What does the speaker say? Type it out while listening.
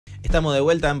Estamos de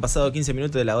vuelta, han pasado 15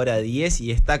 minutos de la hora 10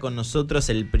 y está con nosotros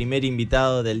el primer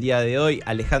invitado del día de hoy,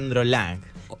 Alejandro Lang.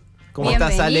 ¿Cómo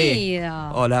estás, Ale?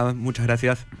 Hola, muchas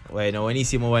gracias. Bueno,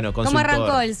 buenísimo, bueno, consultor. ¿Cómo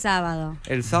arrancó el sábado?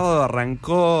 El sábado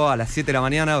arrancó a las 7 de la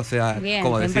mañana, o sea, bien,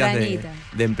 como decías, tempranito.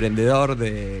 de emprendedor,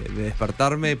 de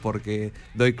despertarme, porque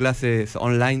doy clases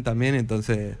online también,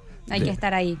 entonces Hay que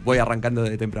estar ahí. voy arrancando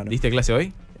de temprano. ¿Diste clase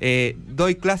hoy?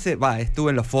 Doy clases, estuve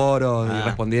en los foros y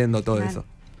respondiendo todo eso.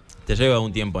 Te lleva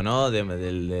un tiempo, ¿no?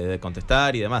 De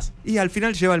contestar y demás. Y al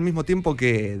final lleva el mismo tiempo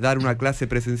que dar una clase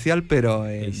presencial, pero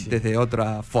desde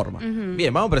otra forma.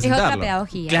 Bien, vamos a presentarlo. Es otra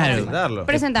pedagogía. Claro. Vamos a presentarlo.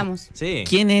 Presentamos. Sí.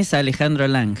 ¿Quién es Alejandro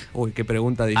Lang? Uy, qué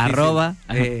pregunta difícil. Arroba.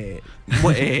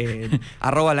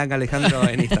 Arroba Lang Alejandro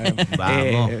en Instagram.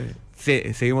 Vamos. Sí,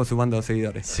 seguimos sumando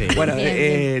seguidores. Sí. Bueno,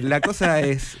 Bien. la cosa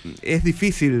es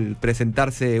difícil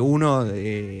presentarse uno.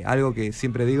 Algo que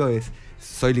siempre digo es,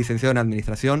 soy licenciado en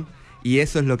administración y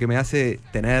eso es lo que me hace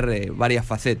tener varias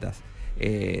facetas.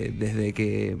 Desde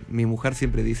que mi mujer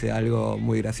siempre dice algo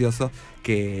muy gracioso,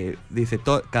 que dice,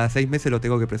 cada 6 meses lo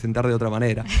tengo que presentar de otra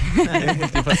manera.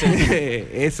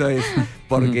 Eso es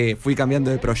porque fui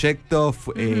cambiando de proyecto,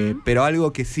 pero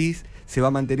algo que sí se va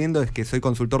manteniendo es que soy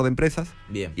consultor de empresas.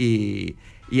 Bien. Y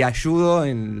ayudo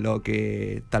en lo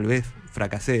que tal vez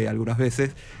fracasé algunas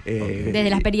veces. Desde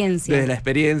la experiencia. Desde la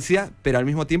experiencia, pero al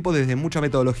mismo tiempo desde mucha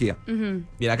metodología.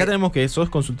 Bien, acá tenemos que sos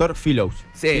consultor Philos.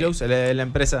 Sí. Philos es la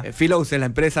empresa. Philos es la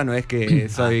empresa, no es que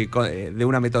soy de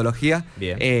una metodología.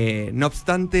 Bien. No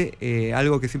obstante,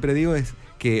 algo que siempre digo es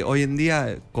que hoy en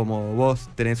día, como vos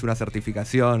tenés una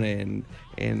certificación en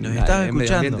Nos estás en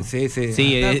medio escuchando. ambiente, sí.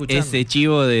 Sí, ese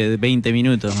chivo de 20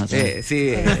 minutos más o menos. Sí,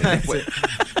 después.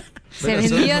 Se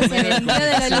vendió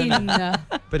de lo lindo.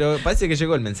 Pero parece que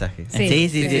llegó el mensaje.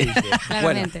 Sí.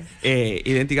 Claramente. Bueno,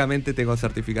 idénticamente tengo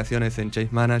certificaciones en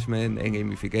Change Management, en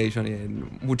Gamification y en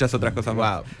muchas otras cosas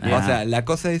más. Wow. O sea, la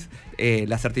cosa es,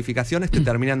 las certificaciones te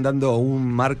terminan dando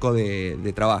un marco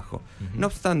de trabajo. No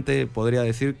obstante, podría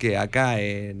decir que acá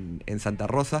en Santa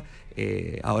Rosa,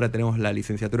 ahora tenemos la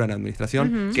licenciatura en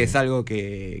administración, que es algo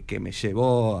que me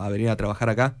llevó a venir a trabajar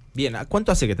acá. Bien,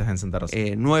 ¿cuánto hace que estás en Santa Rosa?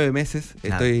 9 meses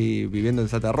estoy viviendo en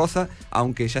Santa Rosa,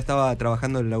 aunque ya estaba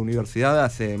trabajando en la universidad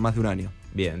hace más de un año.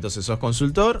 Bien, entonces sos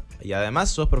consultor y además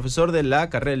sos profesor de la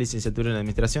carrera de licenciatura en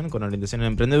administración con orientación en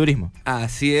emprendedurismo.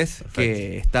 Así es. Perfecto.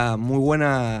 Que está muy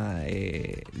buena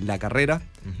la carrera.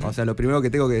 O sea, lo primero que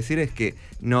tengo que decir es que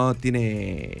no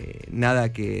tiene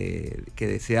nada que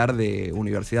desear de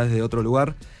universidades de otro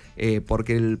lugar,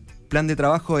 porque el plan de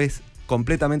trabajo es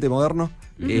completamente moderno.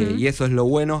 Y eso es lo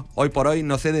bueno. Hoy por hoy,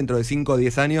 no sé, dentro de 5 o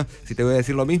 10 años si te voy a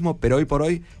decir lo mismo, pero hoy por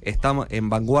hoy estamos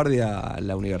en vanguardia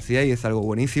la universidad y es algo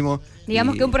buenísimo.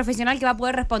 Digamos que un profesional que va a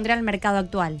poder responder al mercado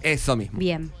actual. Eso mismo.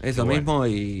 Bien. Eso mismo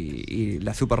y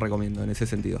la súper recomiendo en ese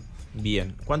sentido.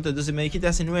 Bien. ¿Cuánto? Entonces me dijiste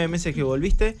hace 9 meses que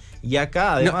volviste y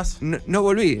acá además... No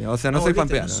volví, o sea, no soy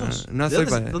pampeano.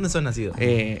 ¿Dónde sos nacido?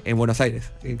 En Buenos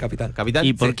Aires, en Capital. ¿Capital?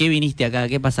 ¿Y por qué viniste acá?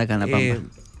 ¿Qué pasa acá en La Pampa?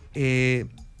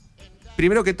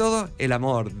 Primero que todo, el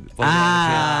amor.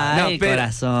 El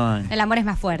corazón. El amor es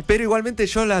más fuerte. Pero igualmente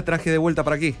yo la traje de vuelta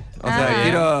para aquí. O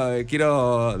sea,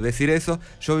 quiero decir eso.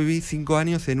 Yo viví 5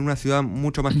 años en una ciudad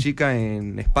mucho más chica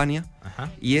en España.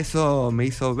 Y eso me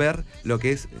hizo ver lo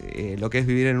que es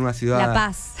vivir en una ciudad. La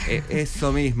paz.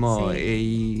 Eso mismo. Sí.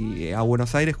 Y a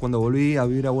Buenos Aires, cuando volví a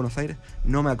vivir a Buenos Aires,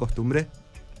 no me acostumbré.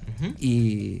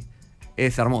 Y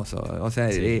es hermoso. O sea,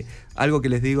 algo que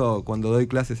les digo cuando doy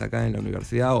clases acá en la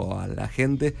universidad o a la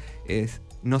gente es,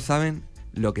 no saben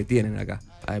lo que tienen acá.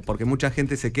 Porque mucha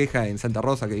gente se queja en Santa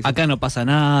Rosa que dice, acá no pasa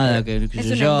nada, que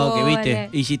embole. viste,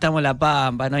 y si estamos en La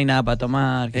Pampa, no hay nada para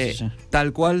tomar, qué sé yo.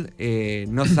 Tal cual,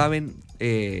 no saben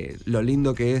lo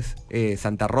lindo que es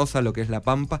Santa Rosa, lo que es La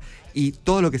Pampa y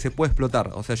todo lo que se puede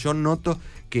explotar. O sea, yo noto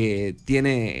que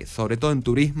tiene, sobre todo en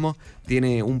turismo,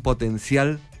 tiene un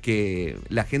potencial que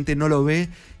la gente no lo ve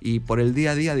y por el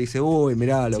día a día dice, uy,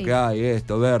 mirá lo que hay,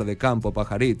 esto, verde, campo,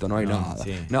 pajarito, no hay nada.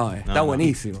 No, está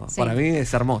buenísimo. Sí. Para mí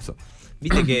es hermoso.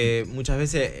 Viste que muchas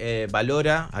veces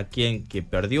valora a quien que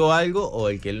perdió algo o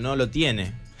el que no lo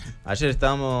tiene. Ayer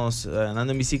estábamos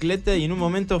andando en bicicleta y en un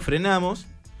momento frenamos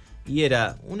y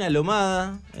era una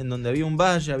lomada en donde había un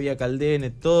valle, había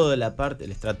caldene, toda la parte,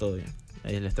 el estrato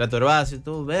herbáceo,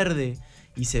 todo verde.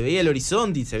 Y se veía el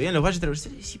horizonte y se veían los valles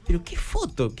atravesar. Pero qué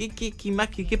foto, qué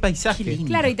paisaje. Qué lindo.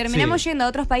 Claro, y terminamos yendo a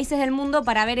otros países del mundo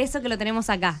para ver eso que lo tenemos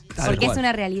acá. Porque es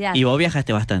una realidad. Y vos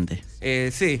viajaste bastante.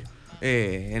 Sí,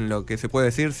 en lo que se puede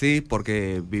decir, sí,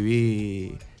 porque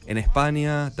viví en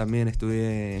España, también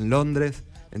estuve en Londres,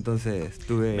 Entonces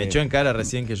tuve... Me echó en cara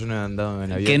recién que yo no he andado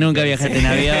en avión. Que nunca viajaste en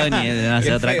avión y no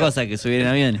hace otra cosa que subir en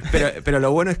aviones. Pero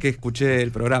lo bueno es que escuché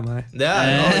el programa.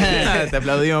 Te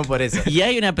aplaudimos por eso. Y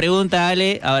hay una pregunta,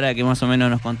 Ale, ahora que más o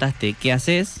menos nos contaste qué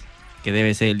haces, que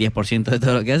debe ser el 10% de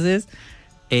todo lo que haces.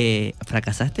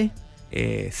 ¿Fracasaste?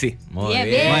 Sí. Muy Bien,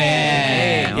 bien.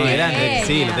 bien. Qué grande.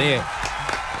 Sí, lo tenía.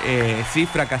 Sí,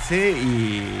 fracasé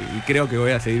y creo que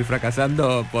voy a seguir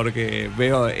fracasando porque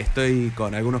estoy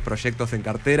con algunos proyectos en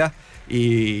cartera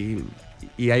y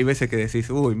hay veces que decís,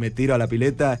 uy, me tiro a la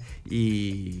pileta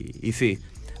y sí.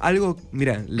 Algo,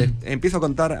 mira, les empiezo a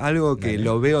contar algo que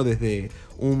lo veo desde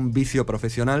un vicio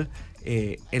profesional.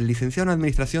 El licenciado en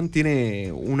administración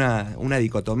tiene una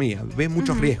dicotomía, ve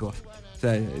muchos riesgos. O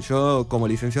sea, yo como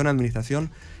licenciado en administración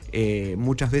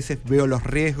muchas veces veo los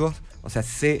riesgos, o sea,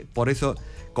 sé, por eso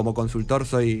como consultor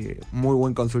soy muy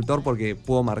buen consultor porque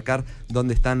puedo marcar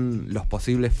dónde están los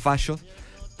posibles fallos,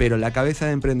 pero la cabeza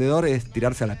de emprendedor es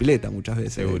tirarse a la pileta muchas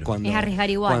veces. Es arriesgar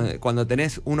igual. Cuando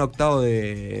tenés 1/8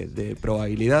 de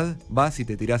probabilidad, vas y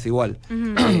te tirás igual.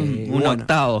 Un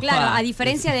octavo. Claro, a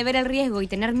diferencia de ver el riesgo y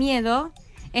tener miedo,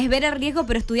 es ver el riesgo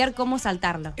pero estudiar cómo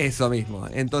saltarlo. Eso mismo.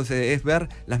 Entonces es ver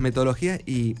las metodologías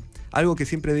y algo que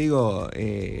siempre digo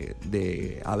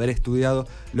de haber estudiado,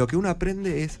 lo que uno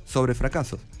aprende es sobre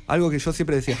fracasos. Algo que yo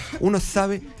siempre decía, uno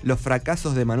sabe los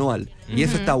fracasos de manual y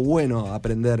eso está bueno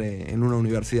aprender en una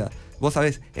universidad. Vos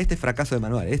sabés, este es fracaso de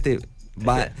manual, este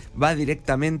va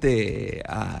directamente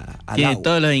al Tiene agua.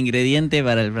 todos los ingredientes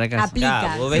para el fracaso. Aplica.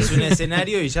 Claro, vos ves un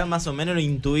escenario y ya más o menos lo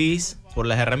intuís por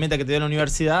las herramientas que te da la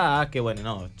universidad, que bueno,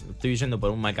 no, estoy yendo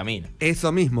por un mal camino.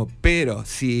 Eso mismo, pero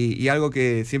y algo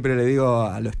que siempre le digo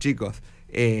a los chicos,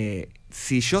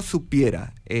 si yo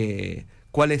supiera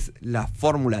cuál es la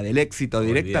fórmula del éxito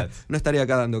directa, Olvidate. no estaría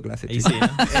acá dando clases. Y sí,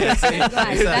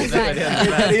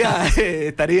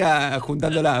 Estaría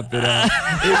juntándola, pero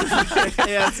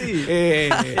es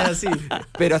así.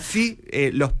 Pero sí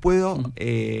los puedo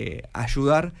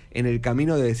ayudar en el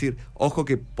camino de decir, ojo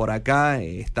que por acá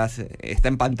está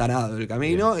empantanado el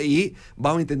camino y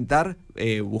vamos a intentar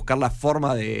buscar la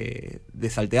forma de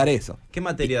saltear eso. ¿Qué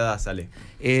materia das, Ale?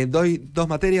 Doy 2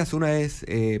 materias, una es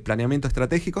planeamiento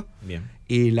estratégico. Bien.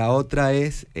 Y la otra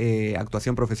es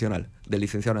actuación profesional, del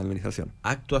licenciado en administración.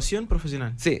 ¿Actuación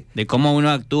profesional? Sí. De cómo uno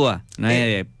actúa, no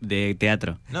es de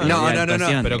teatro. No, Es de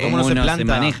actuación, pero de cómo uno se planta.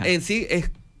 maneja. En sí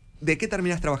es de qué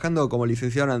terminás trabajando como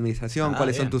licenciado en administración,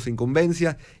 cuáles bien. son tus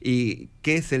incumbencias y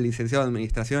qué es el licenciado en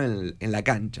administración en la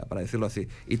cancha, para decirlo así.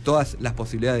 Y todas las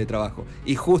posibilidades de trabajo.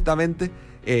 Y justamente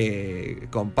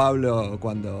con Pablo,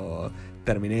 cuando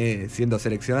terminé siendo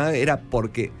seleccionado, era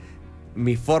porque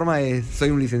mi forma soy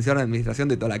un licenciado en administración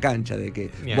de toda la cancha, de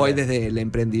que voy desde el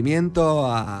emprendimiento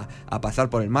a pasar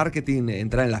por el marketing,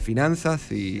 entrar en las finanzas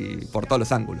y por todos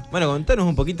los ángulos. Bueno, contanos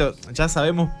un poquito, ya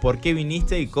sabemos por qué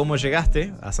viniste y cómo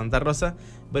llegaste a Santa Rosa,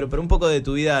 pero un poco de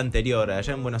tu vida anterior,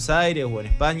 allá en Buenos Aires o en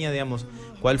España, digamos,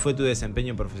 ¿cuál fue tu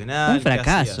desempeño profesional? Un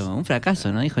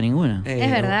fracaso, no dijo ninguno. Es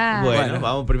verdad. Bueno,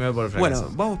 vamos primero por el fracaso.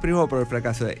 Bueno, vamos primero por el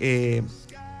fracaso.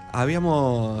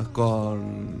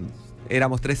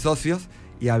 Éramos 3 socios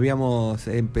y habíamos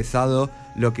empezado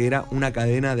lo que era una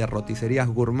cadena de roticerías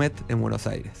gourmet en Buenos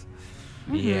Aires.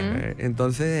 Bien.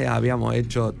 Entonces habíamos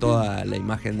hecho toda la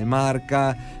imagen de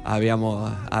marca, habíamos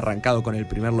arrancado con el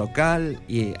primer local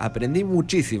y aprendí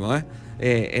muchísimo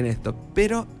en esto.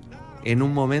 Pero en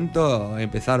un momento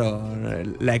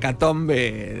empezaron la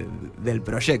hecatombe del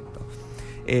proyecto.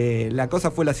 La cosa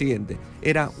fue la siguiente,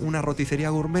 era una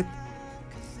roticería gourmet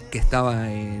que estaba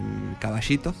en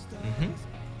Caballitos.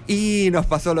 Y nos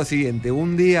pasó lo siguiente,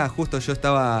 un día justo yo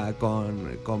estaba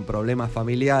con problemas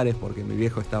familiares porque mi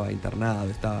viejo estaba internado,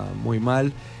 estaba muy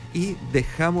mal y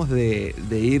dejamos de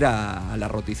ir a la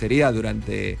roticería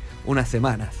durante unas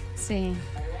semanas. Sí.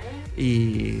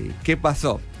 ¿Y qué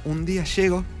pasó? Un día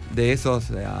llego de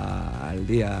esos al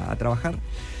día a trabajar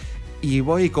y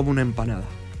voy como una empanada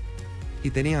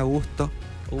y tenía gusto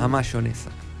a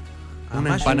mayonesa.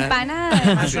 Una empanada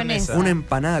de mayonesa. Una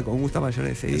empanada con gusto a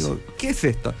mayonesa. Y digo, ¿qué es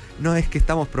esto? No, es que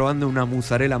estamos probando una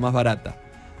mozzarella más barata.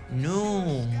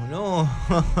 No.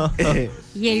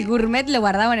 Y el gourmet lo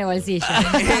guardaba en el bolsillo.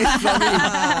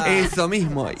 Eso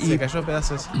mismo. Y se cayó a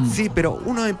pedazos. Sí, pero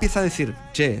uno empieza a decir,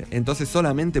 che, entonces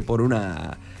solamente por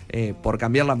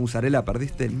cambiar la mozzarella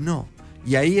perdiste. No.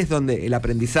 Y ahí es donde el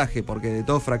aprendizaje, porque de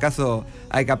todo fracaso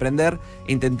hay que aprender.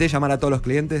 Intenté llamar a todos los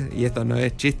clientes, y esto no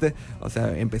es chiste, o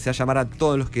sea, empecé a llamar a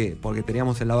todos los que, porque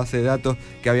teníamos en la base de datos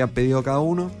que habían pedido cada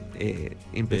uno,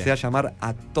 empecé Bien. a llamar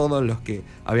a todos los que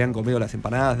habían comido las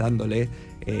empanadas, dándole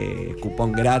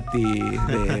cupón gratis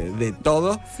de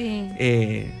todo. Sí.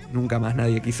 Nunca más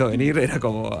nadie quiso venir, era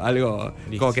como algo,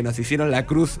 Listo. como que nos hicieron la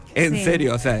cruz en Sí.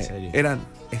 serio, o sea, En serio. eran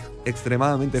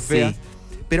extremadamente Sí. feas.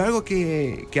 Pero algo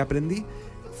que aprendí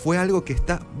fue algo que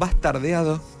está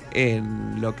bastardeado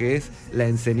en lo que es la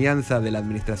enseñanza de la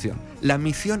administración. La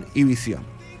misión y visión.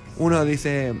 Uno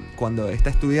dice, cuando está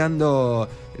estudiando,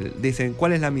 dicen,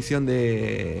 ¿cuál es la misión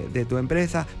de tu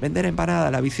empresa? Vender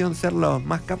empanadas, la visión, ser los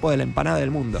más capos de la empanada del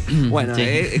mundo. Bueno,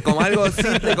 Sí. como algo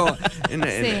simple, como...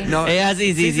 no, Es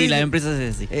así, sí, las empresas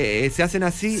es así. se hacen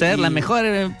así. Ser y- la mejor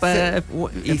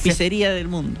y se- pizzería del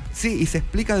mundo. Sí, y se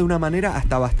explica de una manera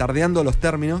hasta bastardeando los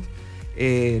términos.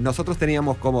 Nosotros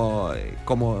teníamos como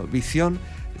visión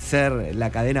ser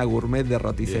la cadena gourmet de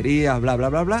roticerías, bla, bla,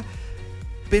 bla, bla.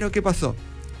 Pero ¿qué pasó?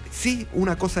 Sí,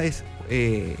 una cosa es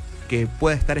que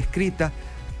pueda estar escrita,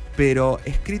 pero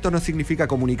escrito no significa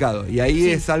comunicado. Y ahí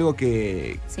Sí. es algo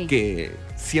que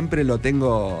siempre lo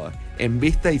tengo en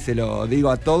vista y se lo digo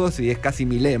a todos, y es casi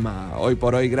mi lema hoy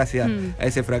por hoy gracias a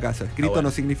ese fracaso. Escrito bueno.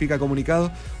 no significa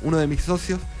comunicado. Uno de mis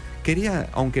socios quería,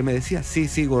 aunque me decía sí,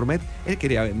 gourmet, él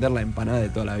quería vender la empanada de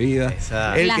toda la vida.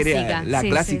 Exacto. Él Clásica, quería la sí,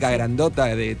 clásica sí, sí. grandota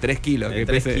de 3 kilos. De que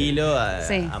 3 pese kilos a,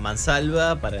 Sí. a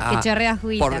mansalva para... Ah, Que chorrea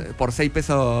juguita. por 6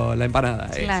 pesos la empanada.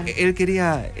 Claro. Él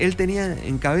tenía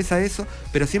en cabeza eso,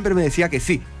 pero siempre me decía que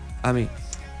sí, a mí.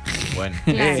 Bueno,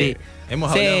 Claro. Sí.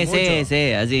 hemos hablado mucho.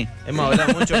 Sí, así. Hemos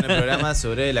hablado mucho en el programa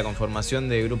sobre la conformación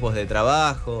de grupos de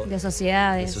trabajo, De de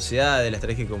sociedades. sociedad, de la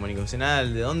estrategia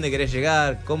comunicacional, de dónde querés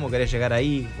llegar, cómo querés llegar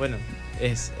ahí. Bueno,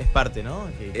 es parte, ¿no?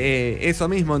 Eso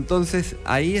mismo, entonces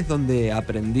ahí es donde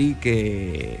aprendí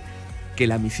que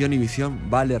la misión y visión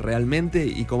vale realmente,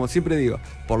 y como siempre digo,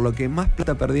 por lo que más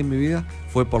plata perdí en mi vida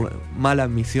fue por mala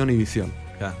misión y visión.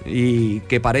 Acá. Y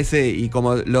que parece, y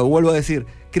como lo vuelvo a decir,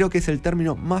 creo que es el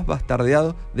término más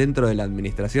bastardeado dentro de la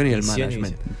administración y el Misión y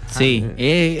management. visión. Sí,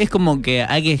 es como que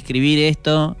hay que escribir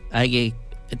esto,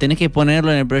 tenés que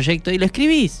ponerlo en el proyecto y lo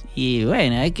escribís. Y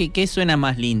bueno, ¿qué suena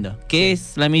más lindo? ¿Qué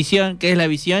es la misión? ¿Qué es la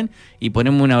visión? Y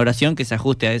ponemos una oración que se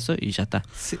ajuste a eso y ya está.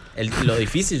 Sí. Lo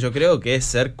difícil yo creo que es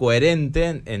ser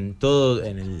coherente en todo,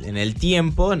 en el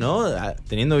tiempo, ¿no?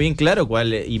 Teniendo bien claro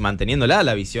cuál y manteniéndola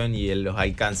la visión y los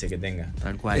alcances que tenga.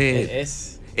 Tal cual.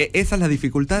 Es Esa es la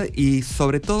dificultad, y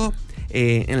sobre todo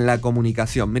en la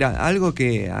comunicación. Mira, algo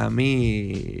que a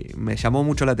mí me llamó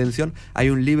mucho la atención, hay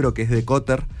un libro que es de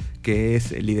Kotter, que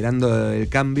es Liderando el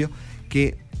Cambio,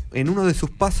 que en uno de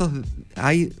sus pasos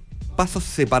hay pasos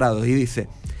separados y dice,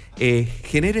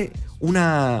 genere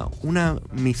una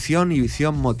misión y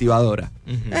visión motivadora.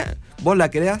 Ujú. Vos la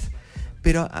creás,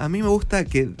 pero a mí me gusta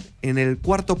que en el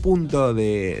cuarto punto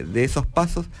de esos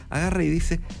pasos agarre y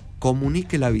dice,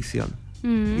 comunique la visión.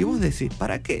 Mm. Y vos decís,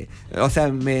 ¿para qué? O sea,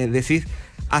 me decís,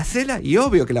 hacela, y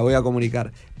obvio que la voy a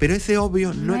comunicar, pero ese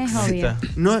obvio no, No es existe.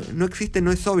 obvio. No existe,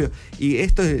 no es obvio. Y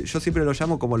esto yo siempre lo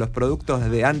llamo como los productos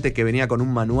de antes, que venía con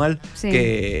un manual, Sí.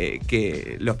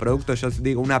 que los productos, yo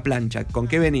digo, una plancha, ¿con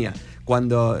qué venía?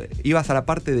 Cuando ibas a la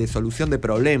parte de solución de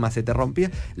problemas, se te rompía,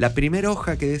 la primera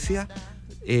hoja que decía,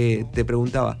 te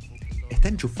preguntaba, ¿está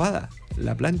enchufada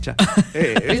la plancha?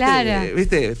 ¿Viste? Claro.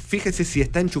 ¿Viste? Fíjese si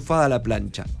está enchufada la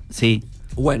plancha. Sí.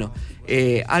 Bueno,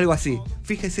 algo así.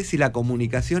 Fíjese si la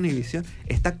comunicación y visión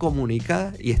está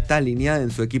comunicada y está alineada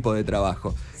en su equipo de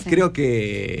trabajo. Sí. Creo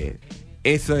que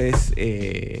eso es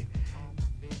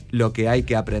lo que hay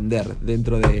que aprender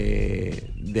dentro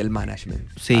del management.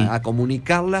 Sí. A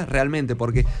comunicarla realmente,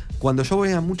 porque cuando yo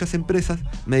voy a muchas empresas,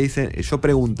 me dicen, yo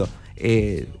pregunto,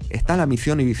 ¿está la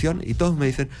misión y visión? Y todos me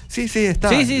dicen, sí, está,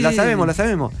 Sí, la sí, sabemos, sí. la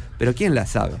sabemos. Pero ¿quién la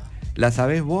sabe? ¿La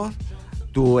sabés vos?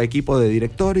 ¿Tu equipo de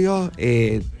directorio?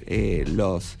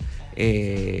 ¿Los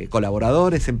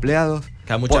colaboradores, empleados?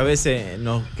 Que muchas veces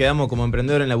nos quedamos como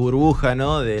emprendedores en la burbuja,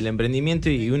 ¿no? Del emprendimiento,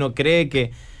 y uno cree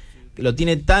que lo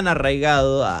tiene tan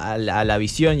arraigado a la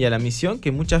visión y a la misión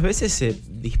que muchas veces se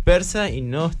dispersa y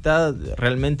no está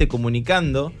realmente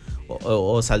comunicando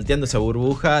o salteando esa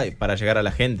burbuja para llegar a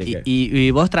la gente.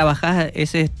 ¿Y vos trabajás,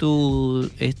 esa es tu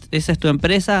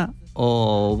empresa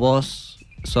o vos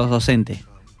sos docente?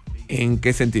 ¿En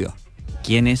qué sentido?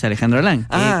 ¿Quién es Alejandro Lang?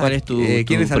 ¿Cuál es tu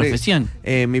 ¿quién es profesión?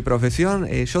 Mi profesión,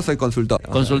 yo soy consultor.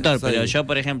 Consultor, O sea, pero yo,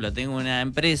 por ejemplo, tengo una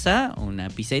empresa, una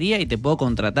pizzería, y te puedo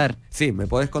contratar. Sí, me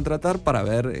podés contratar para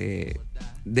ver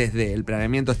desde el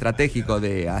planeamiento estratégico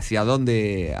de hacia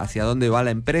dónde va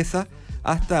la empresa,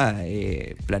 hasta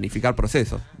planificar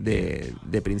procesos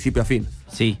de principio a fin.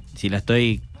 Sí, si la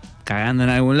estoy cagando en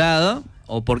algún lado,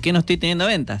 o por qué no estoy teniendo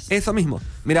ventas. Eso mismo.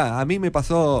 Mirá, a mí me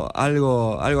pasó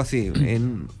algo así.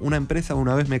 En una empresa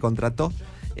una vez me contrató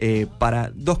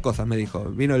para 2 cosas, me dijo.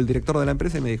 Vino el director de la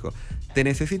empresa y me dijo, te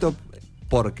necesito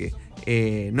porque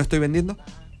no estoy vendiendo.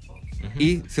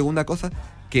 Y segunda cosa,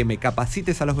 que me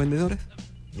capacites a los vendedores.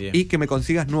 Bien. Y que me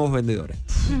consigas nuevos vendedores.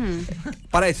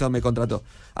 Para eso me contrató.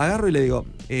 Agarro y le digo,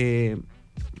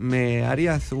 ¿me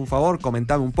harías un favor?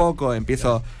 Comentame un poco.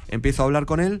 Empiezo a hablar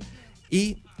con él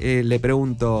y le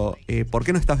pregunto, ¿por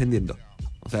qué no estás vendiendo?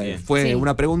 O sea, bien. Fue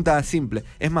una pregunta simple.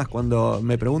 Es más, cuando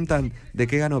me preguntan de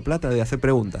qué gano plata, de hacer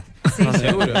preguntas. Sí, no,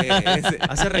 seguro.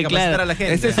 Hacer recapacitar a la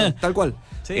gente. Es eso, tal cual.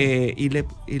 Sí. Y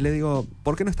le digo,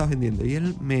 ¿por qué no estás vendiendo? Y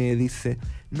él me dice,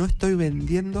 no estoy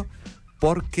vendiendo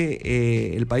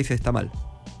porque el país está mal.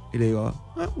 Y le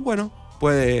digo, bueno,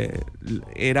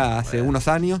 era hace unos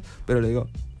años, pero le digo,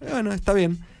 bueno, está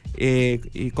bien.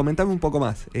 Y comentame un poco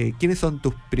más. ¿Quiénes son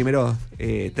tus primeros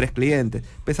 3 clientes?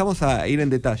 Empezamos a ir en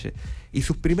detalle. Y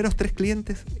sus primeros 3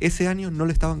 clientes ese año no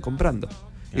le estaban comprando.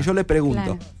 Y yo le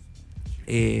pregunto,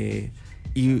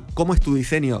 ¿y cómo es tu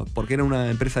diseño? Porque era una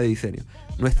empresa de diseño.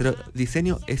 Nuestro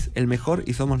diseño es el mejor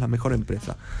y somos la mejor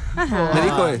empresa. Ajá, me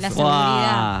dijo eso. La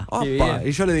seguridad. Opa,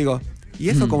 y yo le digo, ¿y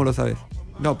eso cómo lo sabes?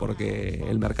 No, porque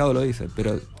el mercado lo dice,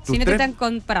 pero si no te están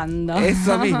comprando.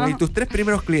 Eso mismo, y tus 3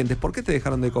 primeros clientes, ¿por qué te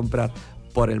dejaron de comprar?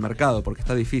 Por el mercado, porque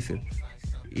está difícil.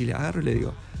 Y le agarro y le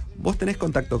digo, ¿vos tenés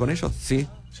contacto con ellos? Sí.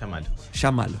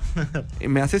 Llámalo.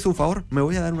 ¿Me haces un favor? Me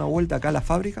voy a dar una vuelta acá a la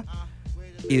fábrica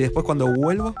y después cuando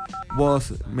vuelvo,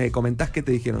 vos me comentás qué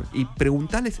te dijeron. Y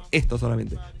preguntales esto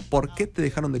solamente. ¿Por qué te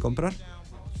dejaron de comprar?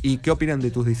 ¿Y qué opinan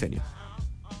de tus diseños?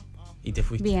 Y te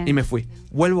fuiste. Bien. Y me fui.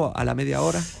 Vuelvo a la media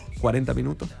hora, 40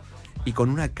 minutos, y con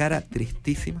una cara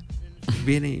tristísima,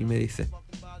 viene y me dice,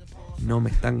 no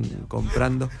me están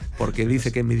comprando porque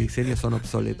dice que mis diseños son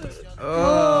obsoletos.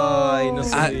 Ay, no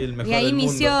soy el mejor y ahí del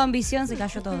mundo. visión, se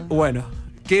cayó todo. Bueno,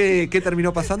 ¿qué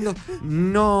terminó pasando?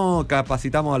 No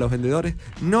capacitamos a los vendedores,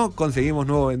 no conseguimos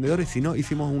nuevos vendedores, sino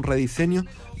hicimos un rediseño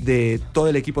de todo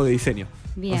el equipo de diseño.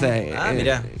 Bien. O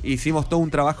sea, hicimos todo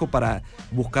un trabajo para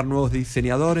buscar nuevos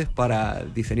diseñadores, para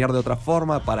diseñar de otra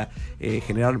forma, para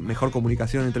generar mejor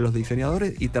comunicación entre los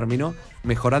diseñadores y terminó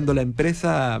mejorando la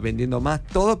empresa, vendiendo más,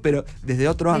 todo, pero desde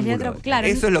otro ángulo. Claro,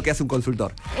 eso es lo que hace un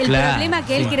consultor. El problema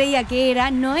que él creía que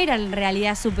no era en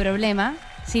realidad su problema,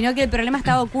 sino que el problema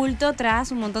estaba oculto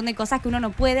tras un montón de cosas que uno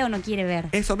no puede o no quiere ver.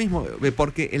 Eso mismo,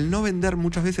 porque el no vender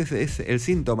muchas veces es el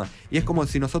síntoma. Y es como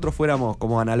si nosotros fuéramos,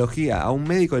 como analogía, a un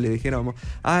médico y le dijéramos,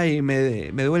 ay,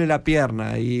 me duele la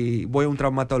pierna y voy a un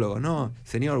traumatólogo. No,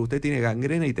 señor, usted tiene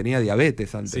gangrena y tenía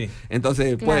diabetes antes. Sí.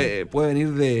 Entonces puede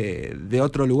venir de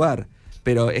otro lugar.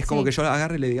 Pero es como que yo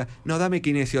agarre y le diga, no, dame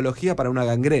kinesiología para una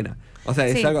gangrena. O sea,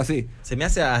 es algo así. Se me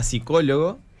hace a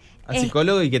psicólogo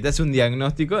y que te hace un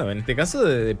diagnóstico, en este caso,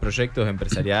 de proyectos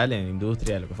empresariales, en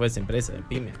industria, lo que fuese, empresa, de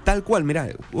pyme. Tal cual, mirá,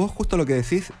 vos justo lo que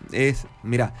decís es,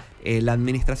 mirá, la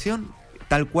administración,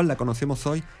 tal cual la conocemos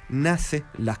hoy,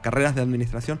 las carreras de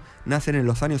administración nacen en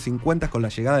los años 50 con la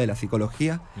llegada de la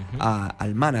psicología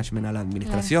al management, a la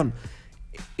administración.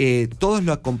 Todos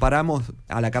lo comparamos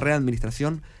a la carrera de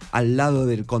administración al lado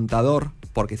del contador,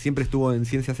 porque siempre estuvo en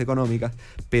ciencias económicas,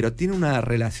 pero tiene una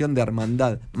relación de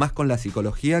hermandad más con la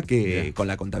psicología que con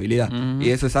la contabilidad.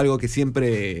 Y eso es algo que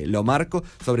siempre lo marco,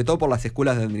 sobre todo por las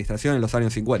escuelas de administración en los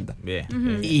años 50. Bien.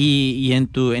 Y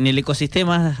en el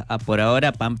ecosistema por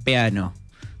ahora pampeano,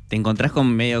 ¿te encontrás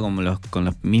con con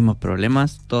los mismos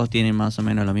problemas? ¿Todos tienen más o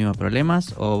menos los mismos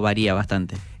problemas o varía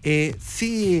bastante?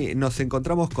 Sí, nos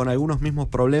encontramos con algunos mismos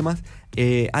problemas.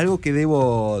 Algo que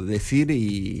debo decir,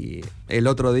 y el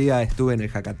otro día estuve en el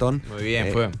hackathon. Muy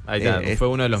bien, fue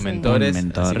uno de los mentores,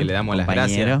 así que le damos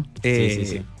compañero. las gracias.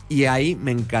 Sí. Y ahí me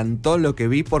encantó lo que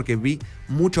vi, porque vi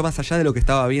mucho más allá de lo que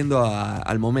estaba viendo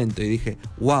al momento. Y dije,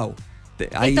 wow.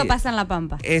 Esto pasa en La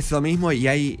Pampa. Eso mismo, y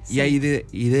hay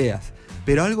ideas.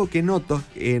 Pero algo que noto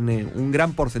en un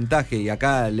gran porcentaje, y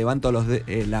acá levanto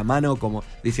la mano como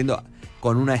diciendo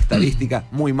con una estadística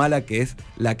muy mala, que es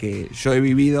la que yo he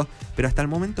vivido, pero hasta el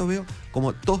momento veo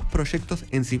como todos proyectos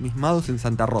ensimismados en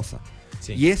Santa Rosa.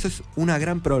 Sí. Y eso es una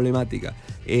gran problemática.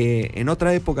 En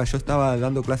otra época yo estaba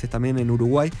dando clases también en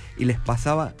Uruguay y les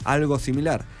pasaba algo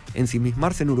similar.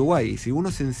 Ensimismarse en Uruguay, y si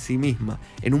uno se ensimisma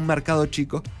en un mercado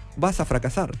chico, vas a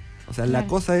fracasar. O sea, la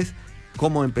cosa es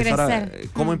cómo empezar a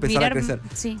crecer.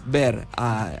 Sí. Ver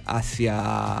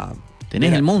hacia...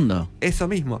 Tenés el mundo. Eso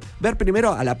mismo. Ver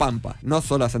primero a La Pampa, no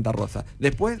solo a Santa Rosa.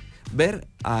 Después ver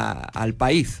al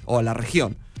país o a la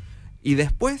región. Y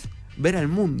después ver al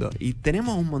mundo y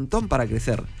tenemos un montón para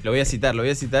crecer. Lo voy a citar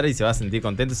y se va a sentir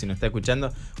contento si nos está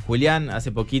escuchando. Julián,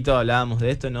 hace poquito hablábamos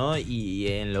de esto, ¿no? Y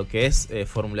en lo que es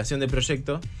formulación de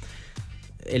proyecto,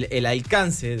 el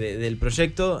alcance del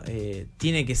proyecto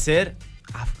tiene que ser,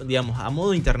 digamos, a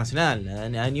modo internacional,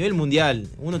 a nivel mundial.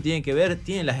 Uno tiene que ver,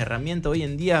 tiene las herramientas hoy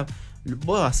en día.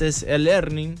 Vos haces el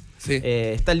learning, Sí.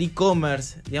 está el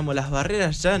e-commerce, digamos, las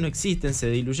barreras ya no existen, se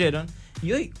diluyeron.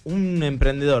 Y hoy un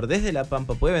emprendedor desde La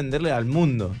Pampa puede venderle al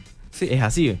mundo. Sí. Es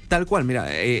así. Tal cual,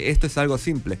 mira, esto es algo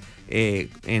simple.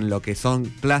 En lo que son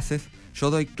clases, yo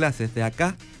doy clases de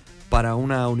acá para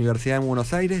una universidad en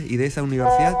Buenos Aires y de esa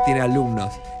universidad tiene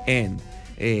alumnos en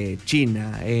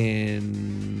China,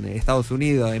 en Estados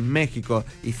Unidos, en México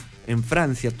y en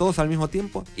Francia, todos al mismo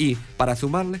tiempo. Y para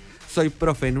sumarle, soy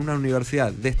profe en una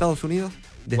universidad de Estados Unidos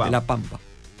desde Wow. La Pampa.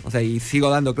 O sea, y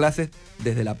sigo dando clases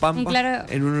desde La Pampa Claro.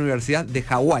 en una universidad de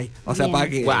Hawái. O sea, Bien. para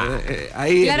que Wow.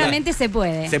 ahí Claramente se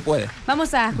puede. se puede.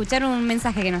 Vamos a escuchar un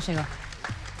mensaje que nos llegó.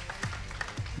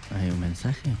 ¿Hay un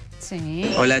mensaje?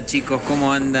 Sí. Hola chicos,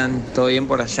 ¿cómo andan? ¿Todo bien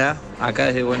por allá? Acá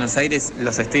desde Buenos Aires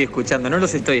los estoy escuchando, no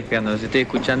los estoy espiando, los estoy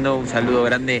escuchando. Un saludo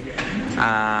grande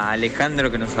a Alejandro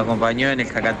que nos acompañó en el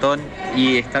hackathon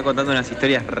y está contando unas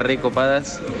historias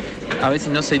recopadas. A veces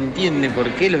no se entiende por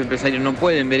qué los empresarios no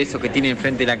pueden ver eso que tienen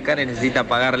enfrente de la cara y necesita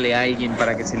pagarle a alguien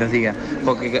para que se los diga.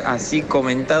 Porque así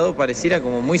comentado pareciera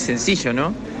como muy sencillo,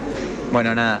 ¿no?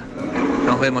 Bueno, nada,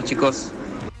 nos vemos chicos.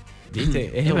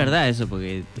 ¿Viste? Es verdad eso,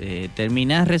 porque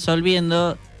terminás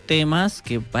resolviendo temas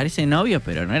que parecen obvios,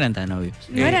 pero no eran tan obvios.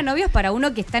 No eran novios para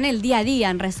uno que está en el día a día,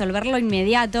 en resolverlo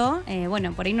inmediato.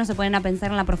 Bueno, por ahí no se ponen a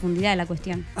pensar en la profundidad de la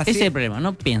cuestión. Así- Ese es el problema,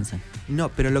 no piensan. No,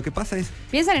 pero lo que pasa es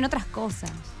Piensan en otras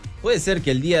cosas. Puede ser que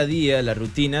el día a día, la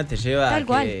rutina, te lleva Tal a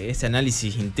cual. que ese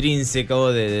análisis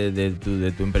intrínseco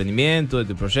de tu emprendimiento, de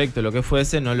tu proyecto, lo que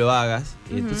fuese, no lo hagas.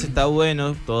 Y entonces está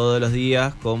bueno todos los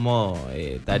días como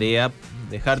tarea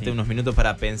dejarte Sí. unos minutos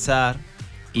para pensar.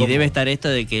 Y cómo- debe estar esto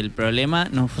de que el problema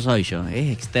no soy yo, es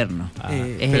externo. Ah,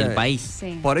 Es pero- el país.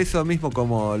 Sí. por eso mismo,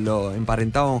 como lo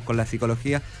emparentábamos con la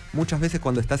psicología, muchas veces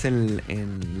cuando estás en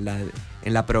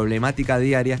la problemática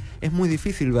diaria es muy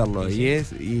difícil verlo.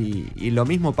 Sí, Y lo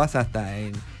mismo pasa hasta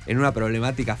en una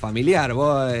problemática familiar.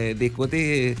 Vos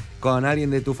discutís con alguien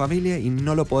de tu familia y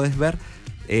no lo podés ver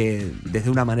desde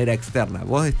una manera externa.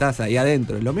 Vos estás ahí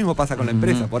adentro. Lo mismo pasa con la Ujú.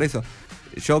 empresa. Por eso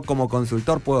yo como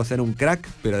consultor puedo ser un crack,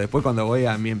 pero después cuando voy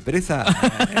a mi empresa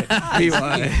vivo,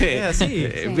 es así.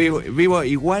 vivo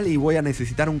igual y voy a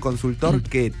necesitar un consultor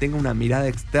que tenga una mirada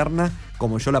externa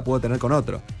como yo la puedo tener con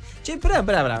otro. Che,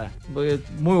 pará. Porque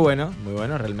muy bueno,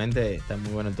 realmente está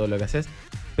muy bueno todo lo que haces.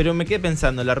 Pero me quedé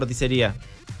pensando, la roticería.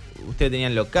 Ustedes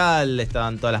tenían local,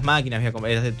 estaban todas las máquinas,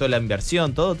 había toda la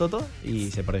inversión, todo,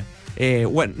 y se perdió.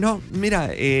 Bueno, no,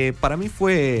 mira, para mí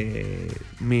fue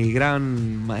mi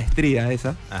gran maestría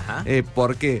esa. Ajá.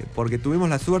 ¿Por qué? Porque tuvimos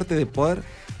la suerte de poder,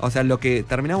 o sea, lo que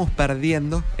terminamos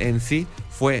perdiendo en sí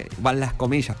fue, van las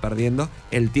comillas, perdiendo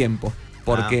el tiempo.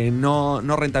 Porque no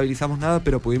rentabilizamos nada,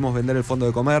 pero pudimos vender el fondo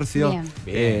de comercio.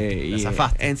 Bien, la y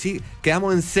zafaste. en sí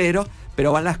quedamos en cero,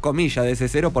 pero van las comillas de ese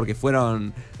cero porque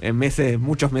fueron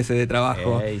muchos meses de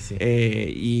trabajo. Sí.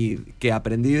 Y que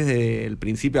aprendí desde el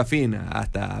principio a fin,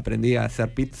 hasta aprendí a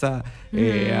hacer pizza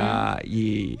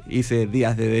y hice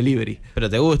días de delivery. Pero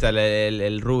te gusta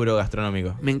el rubro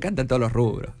gastronómico. Me encantan todos los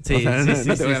rubros. Sí, O sea, sí, no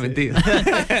sí, te voy a sí. mentir.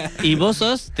 ¿Y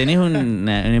vos tenés un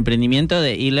emprendimiento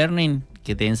de e-learning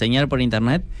que te enseñar por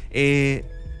internet?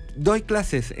 Doy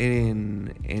clases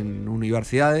en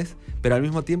universidades, pero al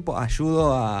mismo tiempo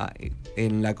ayudo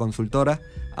en la consultora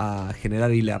a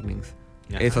generar e-learnings.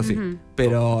 Ajá. Eso sí, Ujú.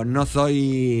 pero no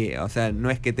soy, o sea, no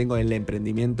es que tengo el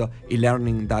emprendimiento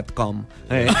elearning.com.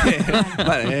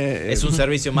 Es un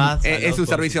servicio más. Es un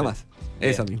servicio más,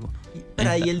 eso mismo.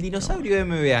 ¿Y el dinosaurio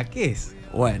MBA qué es?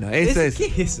 Bueno, eso es. ¿Qué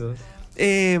es eso?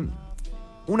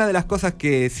 Una de las cosas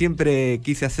que siempre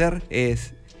quise hacer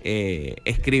es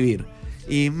escribir.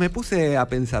 Y me puse a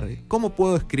pensar, ¿cómo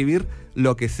puedo escribir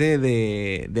lo que sé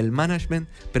del management,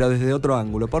 pero desde otro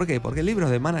ángulo? ¿Por qué? Porque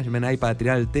libros de management hay para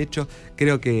tirar el techo.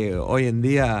 Creo que hoy en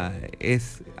día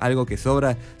es algo que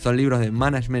sobra. Son libros de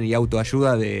management y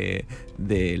autoayuda de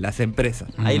las empresas.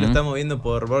 Ahí lo Ujú. estamos viendo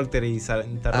por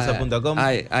volterytarrosa.com,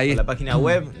 ahí por la página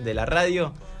web de la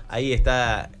radio. Ahí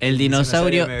está El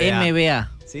dinosaurio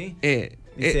MBA. ¿Sí? Eh,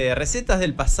 Dice, recetas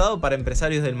del pasado para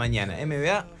empresarios del mañana.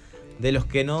 MBA, de los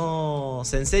que no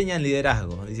se enseñan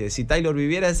liderazgo. Dice, si Taylor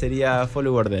viviera sería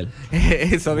follower de él.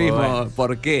 Eso Muy mismo, bueno.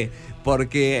 ¿por qué?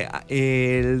 Porque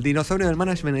el dinosaurio del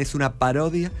management es una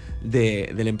parodia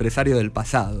del empresario del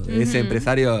pasado, de ese Ujú.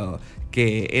 empresario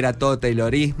que era todo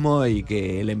taylorismo y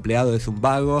que el empleado es un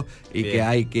vago y Bien. que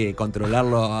hay que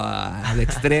controlarlo al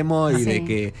extremo y Sí. de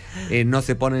que no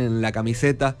se ponen la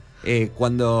camiseta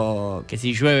cuando... Que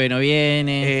si llueve no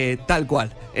viene. Tal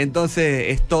cual. Entonces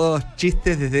es todo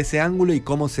chistes desde ese ángulo y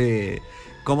cómo se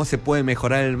puede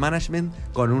mejorar el management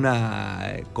con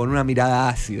una mirada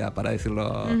ácida, para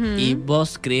decirlo. Ujú. ¿Y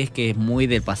vos crees que es muy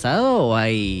del pasado o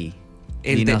hay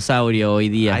El dinosaurio hoy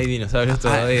día? Hay dinosaurios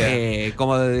todavía.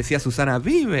 Como decía Susana,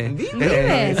 vive.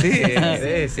 ¿Vive?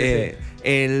 Sí, Sí.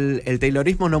 El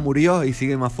taylorismo no murió y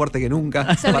sigue más fuerte que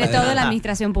nunca. Sobre todo en la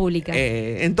administración pública.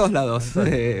 En todos lados.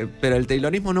 Pero el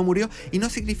taylorismo no murió y no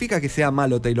significa que sea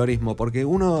malo taylorismo, porque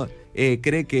uno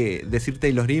cree que decir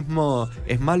taylorismo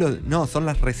es malo. No, son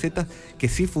las recetas que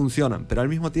sí funcionan, pero al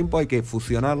mismo tiempo hay que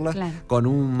fusionarlas Claro. con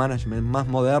un management más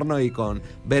moderno y con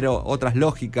ver otras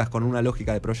lógicas, con una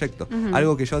lógica de proyecto. Ujú.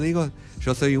 Algo que yo digo,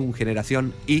 yo soy un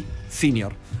generación Y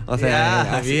senior. O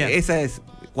sea, Bien. esa es...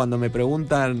 Cuando me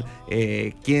preguntan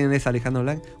quién es Alejandro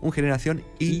Blanc, un generación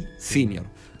Y senior,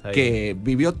 Está que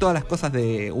vivió todas las cosas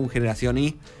de un generación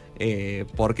Y.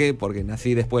 ¿Por qué? Porque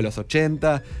nací después de los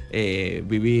 80,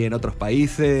 viví en otros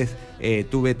países,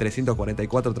 tuve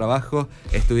 344 trabajos,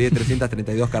 estudié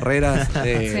 332 carreras,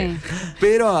 Sí.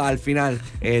 pero al final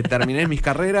terminé mis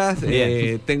carreras,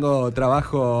 Bien. tengo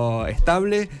trabajo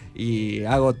estable y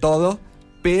hago todo,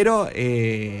 pero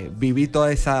viví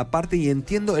toda esa parte y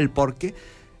entiendo el por qué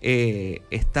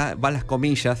van las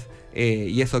comillas.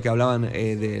 Y eso que hablaban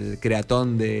del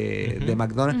creatón de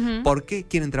McDonald's. Ujú. ¿Por qué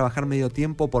quieren trabajar medio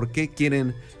tiempo? ¿Por qué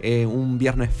quieren un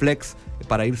viernes flex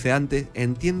para irse antes?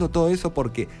 Entiendo todo eso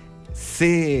porque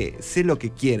sé lo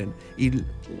que quieren. Y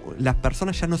las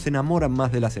personas ya no se enamoran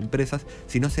más de las empresas,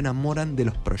 sino se enamoran de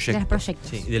los De proyectos. los proyectos.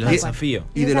 Sí, y de los Tal cual. desafíos.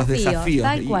 Y de los desafíos.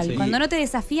 Tal Y- cual. y- Cuando no te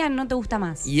desafían, no te gusta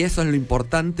más. Y eso es lo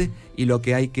importante y lo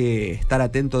que hay que estar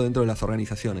atento dentro de las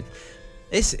organizaciones.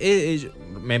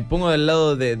 Me pongo del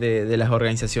lado de las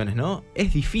organizaciones, ¿no?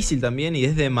 Es difícil también y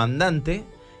es demandante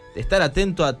estar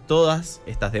atento a todas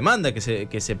estas demandas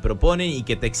que se proponen y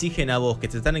que te exigen a vos, que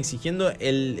te están exigiendo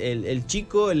el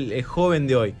chico, el joven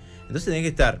de hoy. Entonces tenés que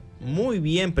estar muy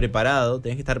bien preparado,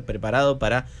 tenés que estar preparado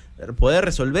para poder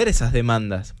resolver esas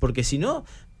demandas, porque si no,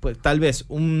 pues tal vez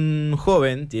un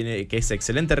joven que es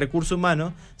excelente recurso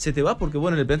humano, se te va porque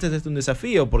bueno, le planteaste un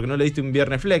desafío, porque no le diste un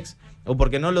viernes flex, o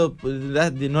porque no lo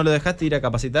dejaste ir a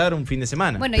capacitar un fin de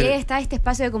semana. Bueno, y ahí está este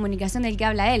espacio de comunicación del que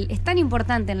habla él. Es tan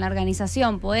importante en la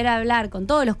organización poder hablar con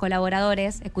todos los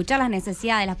colaboradores, escuchar las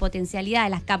necesidades, las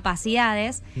potencialidades, las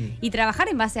capacidades y trabajar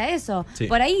en base a eso. Sí.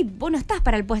 Por ahí vos no estás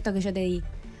para el puesto que yo te di.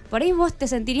 Por ahí vos te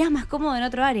sentirías más cómodo en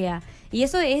otro área. Y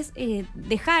eso es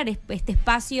dejar este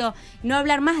espacio, no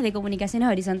hablar más de comunicaciones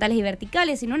horizontales y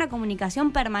verticales, sino una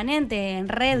comunicación permanente, en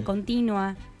red,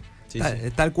 continua. Sí,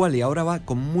 Tal cual, y ahora va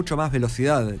con mucho más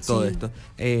velocidad todo Sí. esto.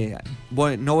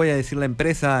 No voy a decir la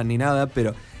empresa ni nada,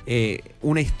 pero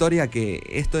una historia que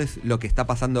esto es lo que está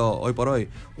pasando hoy por hoy.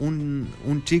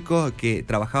 Un chico que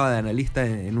trabajaba de analista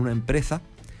en una empresa,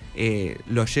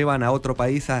 lo llevan a otro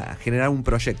país a generar un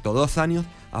proyecto, 2 años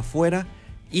afuera,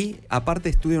 y aparte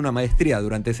estudia una maestría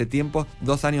durante ese tiempo,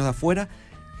 2 años afuera,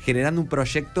 generando un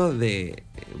proyecto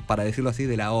para decirlo así,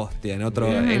 de la hostia en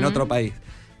Bien. otro país.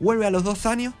 Vuelve a los 2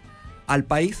 años al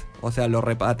país, o sea, lo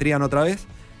repatrian otra vez,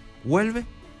 vuelve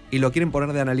y lo quieren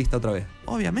poner de analista otra vez.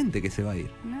 Obviamente que se va a ir.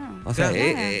 No. O sea, Claro.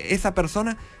 esa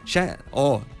persona ya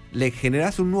le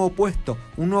generás un nuevo puesto,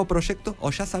 un nuevo proyecto,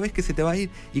 o ya sabés que se te va a ir.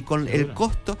 Y con el Seguro.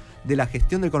 costo de la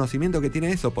gestión del conocimiento que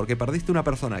tiene eso, porque perdiste una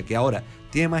persona que ahora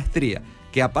tiene maestría,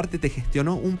 que aparte te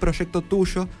gestionó un proyecto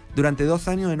tuyo durante 2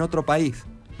 años en otro país.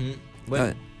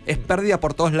 Bueno, Es pérdida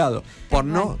por todos lados, por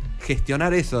Tal no cual.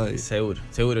 gestionar eso. seguro.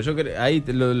 Yo creo, ahí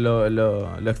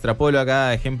lo extrapolo acá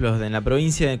a ejemplos en la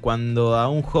provincia, cuando a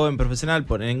un joven profesional,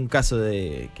 en un caso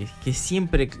de que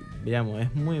siempre, digamos,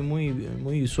 es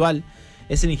muy usual,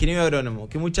 es el ingeniero agrónomo,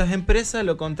 que muchas empresas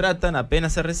lo contratan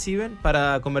apenas se reciben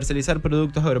para comercializar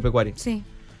productos agropecuarios. Sí.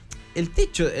 El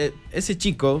techo, ese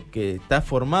chico que está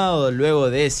formado luego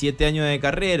de 7 años de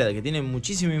carrera, que tiene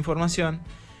muchísima información,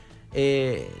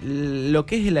 lo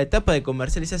que es la etapa de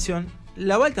comercialización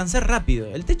la va a alcanzar rápido.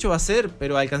 El techo va a ser,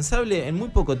 pero alcanzable en muy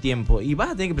poco tiempo, y vas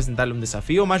a tener que presentarle un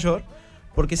desafío mayor,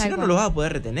 porque si Tal no, no cual. lo vas a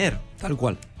poder retener. Tal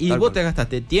cual. Y tal vos cual. te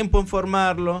gastaste tiempo en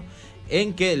formarlo,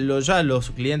 en que ya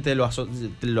los clientes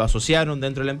lo asociaron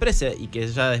dentro de la empresa y que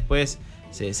ya después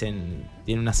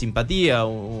tiene una simpatía,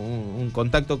 un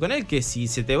contacto con él, que si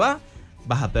se te va,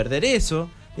 vas a perder eso.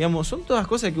 Digamos, son todas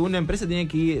cosas que una empresa tiene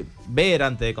que ver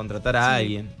antes de contratar a Sí.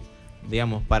 alguien.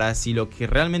 digamos, para si lo que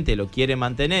realmente lo quiere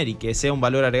mantener y que sea un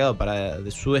valor agregado para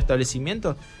su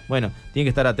establecimiento, bueno, tiene que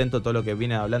estar atento a todo lo que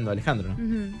viene hablando Alejandro,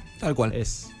 ¿no? Tal cual.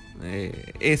 Es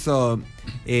Eso,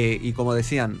 y como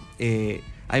decían,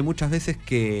 hay muchas veces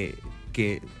que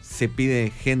se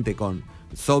pide gente con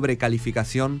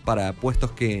sobrecalificación para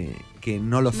puestos que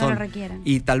no lo son. No lo requieren.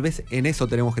 Y tal vez en eso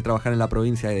tenemos que trabajar en la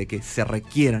provincia, de que se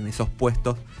requieran esos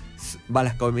puestos, va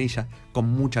las comillas, con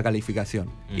mucha calificación.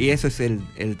 Y eso es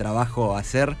el trabajo a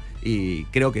hacer, y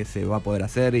creo que se va a poder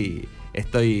hacer, y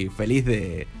estoy feliz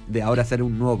de ahora ser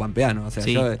un nuevo pampeano. O sea,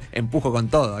 Sí. yo empujo con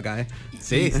todo acá, ¿eh?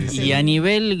 sí. Y a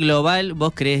nivel global,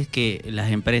 ¿vos crees que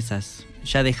las empresas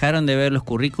ya dejaron de ver los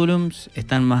currículums?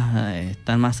 ¿Están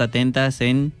más atentas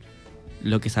en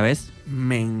lo que sabés?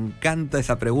 Me encanta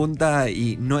esa pregunta,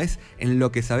 y no es en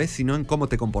lo que sabes, sino en cómo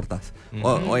te comportás.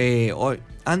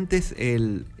 Antes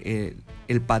el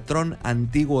patrón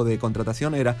antiguo de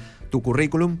contratación era tu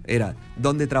currículum, era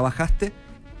dónde trabajaste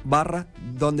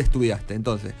 / dónde estudiaste.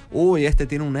 Entonces, este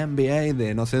tiene un MBA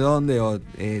de no sé dónde, o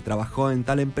trabajó en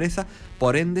tal empresa,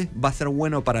 por ende va a ser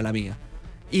bueno para la mía.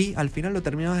 Y al final lo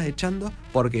terminabas echando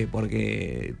porque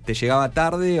te llegaba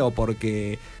tarde, o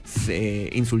porque se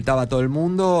insultaba a todo el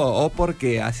mundo, o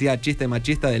porque hacía chiste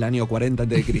machista del año 40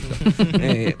 a.C.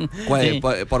 Sí.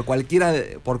 por cualquiera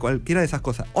de esas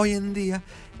cosas. Hoy en día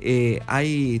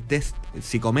hay test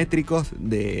psicométricos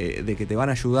de que te van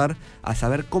a ayudar a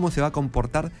saber cómo se va a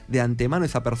comportar de antemano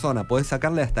esa persona. Podés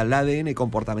sacarle hasta el ADN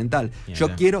comportamental.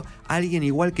 Yo quiero a alguien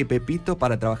igual que Pepito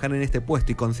para trabajar en este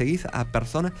puesto, y conseguís a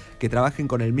personas que trabajen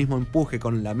con el mismo empuje,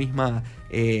 con la misma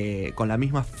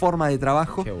forma de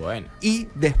trabajo. Qué bueno. Y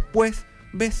después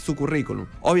ves su currículum.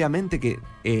 Obviamente que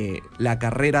la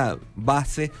carrera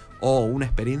base o una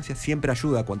experiencia siempre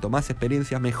ayuda. Cuanto más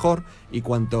experiencia, mejor. Y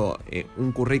cuanto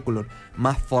un currículum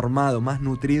más formado, más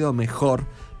nutrido, mejor.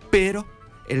 Pero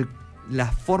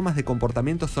las formas de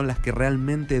comportamiento son las que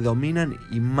realmente dominan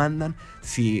y mandan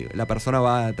si la persona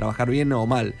va a trabajar bien o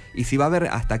mal. Y si va a haber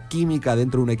hasta química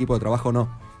dentro de un equipo de trabajo o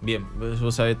no. Bien,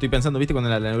 vos sabés, estoy pensando, viste, cuando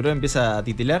la neurona empieza a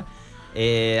titilar.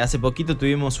 Hace poquito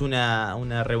tuvimos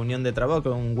una reunión de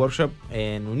trabajo, un workshop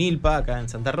en Unilpa, acá en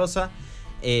Santa Rosa,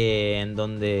 en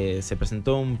donde se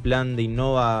presentó un plan de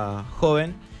Innova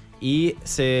joven, y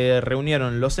se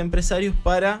reunieron los empresarios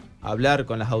para hablar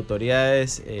con las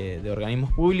autoridades de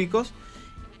organismos públicos,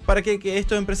 para que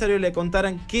estos empresarios le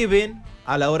contaran qué ven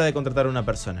a la hora de contratar a una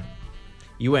persona.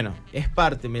 Y bueno, es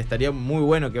parte, me estaría muy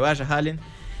bueno que vayas, Allen,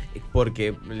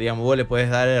 porque, digamos, vos le podés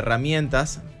dar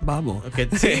herramientas. Vamos.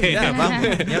 Vamos,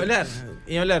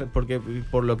 ni hablar, porque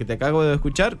por lo que te acabo de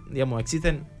escuchar, digamos,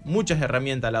 existen muchas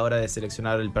herramientas a la hora de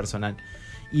seleccionar el personal.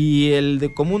 Y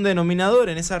el común denominador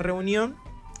en esa reunión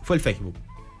fue el Facebook.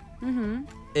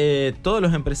 Todos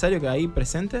los empresarios que ahí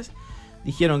presentes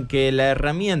dijeron que la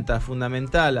herramienta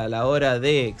fundamental a la hora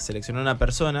de seleccionar una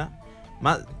persona,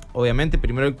 obviamente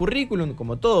primero el currículum,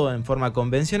 como todo, en forma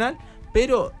convencional,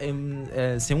 pero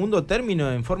en segundo término,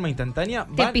 en forma instantánea,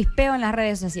 Te pispeo en las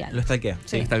redes sociales. lo stalkea.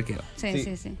 Sí. Stalkeo.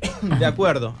 Sí. De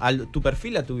acuerdo a tu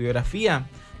perfil, a tu biografía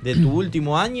de tu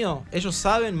último año, ellos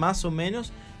saben más o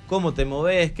menos cómo te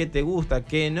moves, qué te gusta,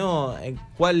 qué no,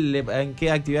 en qué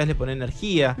actividades le pones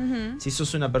energía, si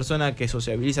sos una persona que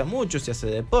sociabiliza mucho, si hace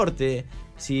deporte,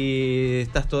 si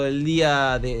estás todo el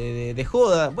día de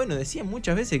joda. Bueno, decían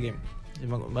muchas veces que,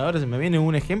 ahora se me viene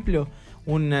un ejemplo,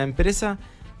 una empresa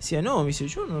decía, no, me dice,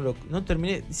 yo no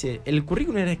terminé, dice, el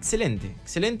currículum era excelente,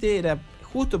 era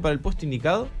justo para el puesto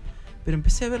indicado, pero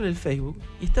empecé a verle el Facebook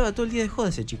y estaba todo el día de joda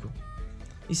ese chico.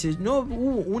 Dice, no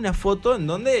hubo una foto en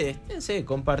donde, no sé,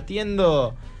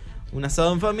 compartiendo un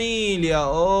asado en familia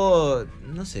o,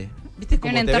 no sé, ¿viste?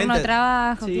 Un entorno de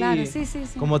trabajo, claro, sí.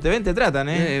 Como te ven, te tratan,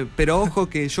 Pero ojo,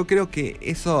 que yo creo que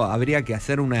eso habría que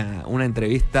hacer una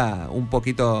entrevista un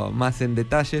poquito más en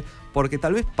detalle, porque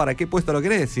tal vez para qué puesto lo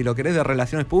querés. Si lo querés de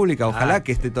relaciones públicas, ojalá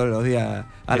que esté todos los días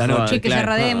a la noche. Sí, que se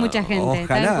rodee mucha gente.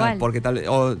 Ojalá, tal cual. porque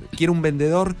o quiere un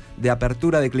vendedor de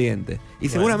apertura de clientes. Y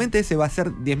Bueno. seguramente ese va a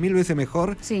ser 10.000 veces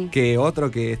mejor que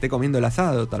otro que esté comiendo el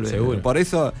asado, tal vez. Seguro. Por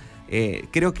eso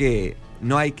creo que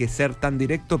no hay que ser tan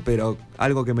directo, pero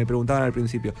algo que me preguntaban al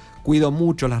principio. Cuido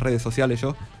mucho las redes sociales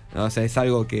yo. O sea, es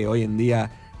algo que hoy en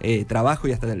día trabajo,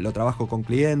 y hasta lo trabajo con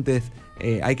clientes.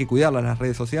 Hay que cuidarlas las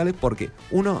redes sociales, porque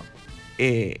uno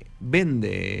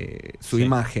vende su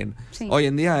imagen. Sí. Hoy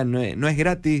en día no es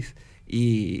gratis,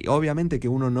 y obviamente que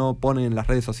uno no pone en las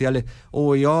redes sociales,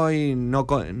 hoy no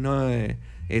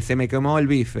se me quemó el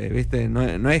bife, ¿viste?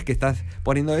 No es que estás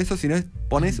poniendo eso, sino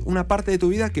pones una parte de tu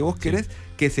vida que vos querés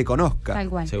que se conozca. Tal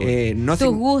cual. No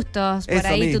tus gustos, por eso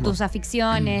ahí, mismo. tus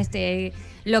aficiones,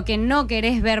 lo que no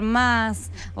querés ver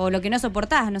más o lo que no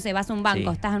soportás. No sé, vas a un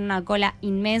banco, Sí. estás en una cola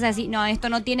inmensa y decís, no, esto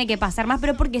no tiene que pasar más,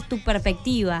 pero porque es tu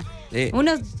perspectiva.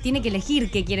 Uno tiene que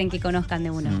elegir qué quieren que conozcan de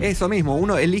uno. Eso mismo,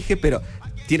 uno elige, pero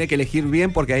tiene que elegir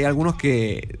bien porque hay algunos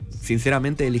que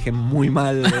sinceramente eligen muy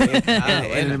mal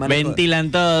en el manejo.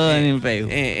 Ventilan todo en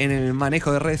Facebook. En el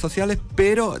manejo de redes sociales,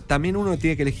 pero también uno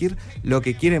tiene que elegir lo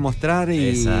que quiere mostrar y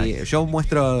Exacto. yo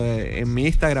muestro en mi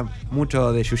Instagram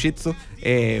mucho de Jiu-Jitsu.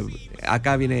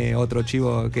 Acá viene otro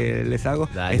chivo que les hago.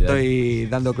 Dale, Estoy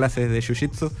dando clases de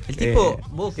Jiu-Jitsu. El tipo,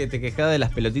 vos que te quejabas de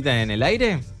las pelotitas en el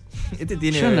aire,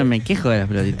 Yo no me quejo de las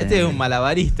pelotitas. Este es un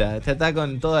malabarista, está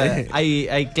con toda.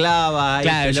 Hay clavas, hay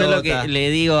Claro, yo lo que pelota. le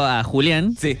digo a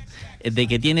Julián, Sí. de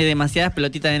que tiene demasiadas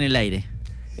pelotitas en el aire.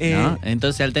 Eh, ¿No?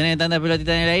 Entonces al tener tantas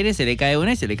pelotitas en el aire, se le cae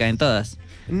una y se le caen todas.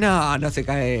 No se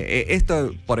cae.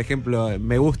 Esto, por ejemplo,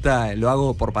 me gusta, lo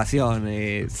hago por pasión.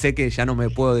 Sé que ya no me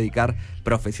puedo dedicar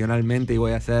profesionalmente y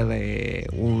voy a ser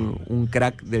un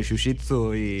crack del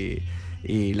jiu-jitsu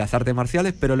y las artes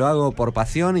marciales, pero lo hago por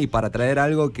pasión y para traer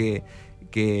algo que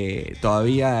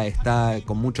todavía está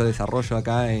con mucho desarrollo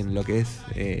acá en lo que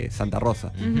es Santa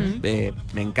Rosa. Ujú.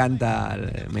 Me encanta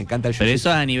el jiu-jitsu. Pero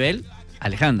eso a nivel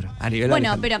Alejandro. A nivel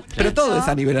Bueno, Alejandro. pero todo esto- es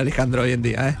a nivel Alejandro hoy en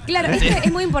día, ¿eh? Claro, esto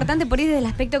es muy importante por ir desde el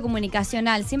aspecto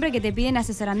comunicacional. Siempre que te piden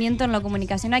asesoramiento en lo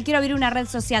comunicacional, quiero abrir una red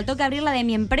social, ¿tengo que abrirla de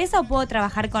mi empresa o puedo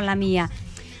trabajar con la mía?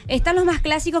 Están los más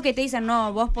clásicos que te dicen,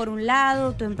 no, vos por un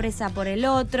lado, tu empresa por el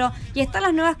otro. Y están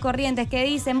las nuevas corrientes que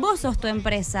dicen, vos sos tu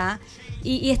empresa.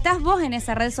 Y estás vos en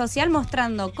esa red social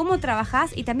mostrando cómo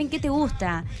trabajás y también qué te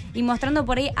gusta. Y mostrando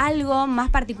por ahí algo más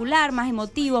particular, más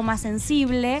emotivo, más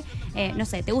sensible. No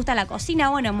sé, ¿te gusta la cocina?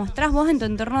 Bueno, mostrás vos en tu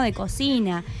entorno de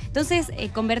cocina. Entonces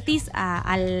convertís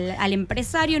al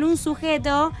empresario en un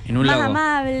sujeto En un más lobo.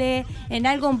 amable, en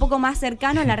algo un poco más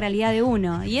cercano a la realidad de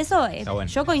uno. Y eso, Está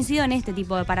bueno. yo coincido en este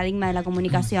tipo de paradigma de la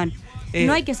comunicación.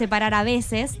 No hay que separar a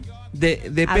veces.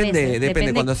 Depende. el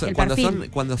perfil.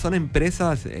 Cuando son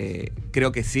empresas,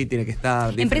 creo que sí tiene que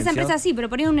estar diferenciado. Empresa sí, pero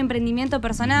poner un emprendimiento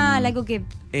personal, algo que...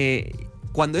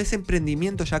 Cuando es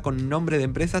emprendimiento ya con nombre de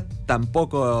empresa,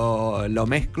 tampoco lo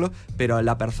mezclo, pero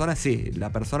la persona sí. La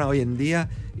persona hoy en día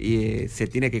se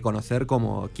tiene que conocer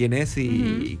como quién es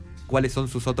y cuáles son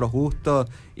sus otros gustos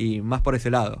y más por ese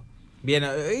lado. Bien,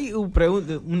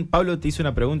 Pablo te hizo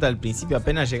una pregunta al principio,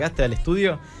 apenas llegaste al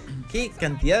estudio. ¿Qué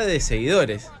cantidad de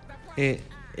seguidores?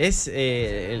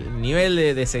 El nivel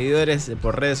de seguidores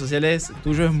por redes sociales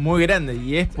tuyo es muy grande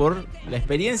y es por la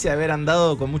experiencia de haber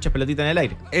andado con muchas pelotitas en el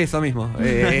aire. Eso mismo,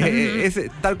 es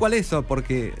tal cual eso,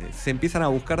 porque se empiezan a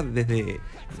buscar desde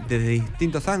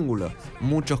distintos ángulos.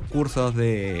 Muchos cursos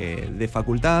de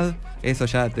facultad, eso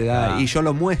ya te da. Ah. Y yo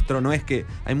lo muestro, no es que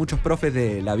hay muchos profes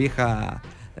de la vieja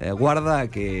guarda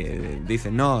que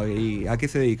dicen, no, ¿y a qué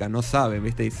se dedica? No saben,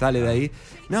 ¿viste? Y sale de ahí.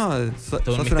 No,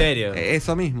 Todo un misterio.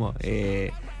 eso mismo.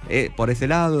 Por ese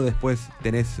lado, después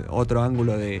tenés otro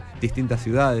ángulo de distintas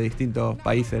ciudades, distintos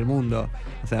países del mundo.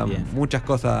 O sea, Bien. muchas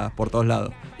cosas por todos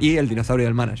lados. Y el dinosaurio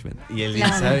del management. Y el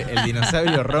Claro.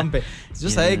 dinosaurio rompe. Yo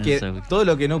El sabía que dinosaurio. todo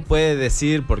lo que no puede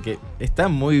decir, porque está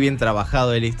muy bien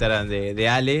trabajado el Instagram de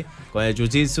Ale con el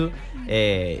jiu-jitsu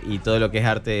y todo lo que es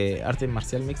arte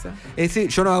marcial mixta. Sí,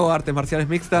 yo no hago artes marciales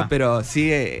mixtas, Ah. pero sí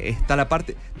está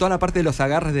toda la parte de los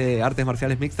agarres de artes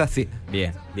marciales mixtas, sí.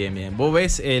 Bien. Vos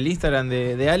ves el Instagram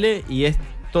de Ale y es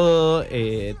todo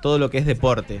lo que es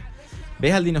deporte.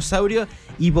 Ves al dinosaurio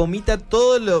y vomita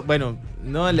todo lo... Bueno,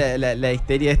 no la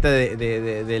histeria esta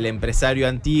del empresario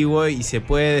antiguo y se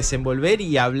puede desenvolver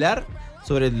y hablar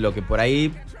sobre lo que por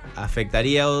ahí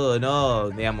afectaría o no,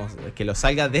 digamos, que lo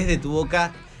salga desde tu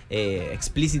boca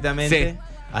explícitamente. Sí.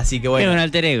 Así que Es bueno. un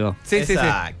alter ego. Sí.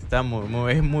 Exacto, está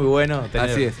es muy bueno tener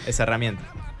Así es. esa herramienta.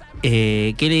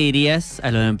 ¿Qué le dirías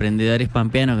a los emprendedores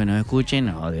pampeanos que nos escuchen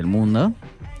o del mundo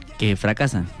que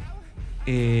fracasan?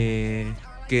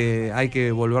 Que hay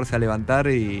que volverse a levantar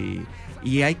y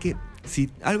hay que...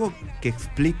 Si algo que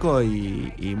explico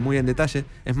y muy en detalle,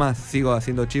 es más, sigo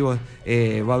haciendo chivos,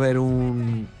 va a haber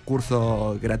un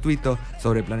curso gratuito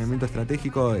sobre planeamiento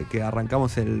estratégico que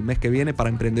arrancamos el mes que viene para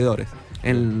emprendedores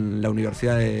en la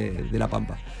Universidad de La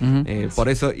Pampa. Ujú. Por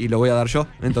eso, y lo voy a dar yo,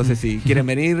 entonces si quieren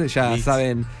venir ya Listo.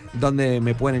 saben dónde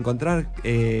me pueden encontrar.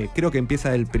 Creo que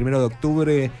empieza el 1 de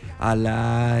octubre,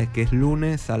 que es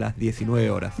lunes a las 19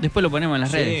 horas. Después lo ponemos en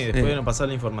las Sí, redes. después de nos pasar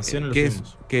la información y lo que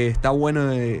subimos. está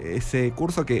bueno ese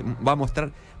curso que va a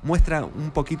mostrar muestra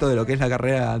un poquito de lo que es la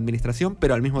carrera de administración,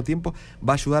 pero al mismo tiempo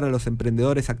va a ayudar a los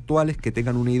emprendedores actuales que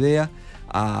tengan una idea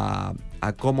a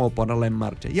cómo ponerla en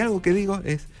marcha. Y algo que digo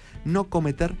es no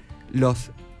cometer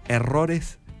los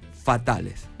errores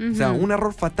fatales. O sea, un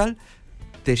error fatal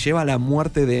te lleva a la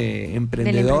muerte de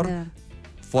emprendedor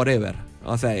forever.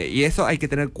 O sea, y eso hay que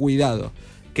tener cuidado.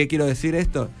 ¿Qué quiero decir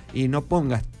esto? Y no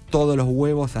pongas todos los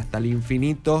huevos hasta el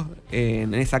infinito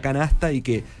en esa canasta y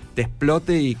que te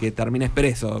explote y que termines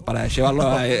preso para llevarlo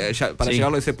a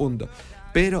ese punto.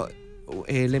 Pero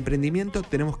el emprendimiento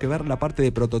tenemos que ver la parte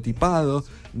de prototipado,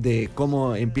 de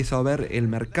cómo empiezo a ver el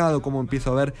mercado, cómo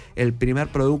empiezo a ver el primer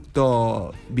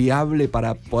producto viable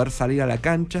para poder salir a la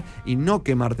cancha y no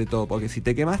quemarte todo, porque si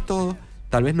te quemas todo,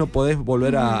 tal vez no podés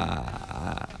volver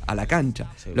a la cancha.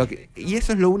 Sí. Y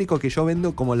eso es lo único que yo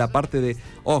vendo como la parte de,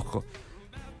 ojo,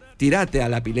 tirate a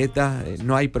la pileta,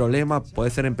 no hay problema,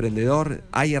 podés ser emprendedor,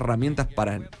 hay herramientas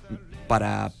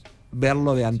para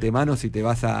verlo de antemano si te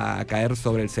vas a caer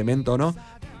sobre el cemento o no,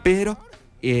 pero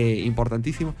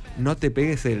importantísimo, no te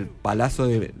pegues el palazo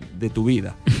de tu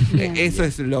vida. Eso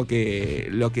es lo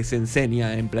que se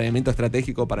enseña en planeamiento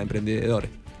estratégico para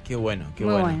emprendedores. Qué bueno, qué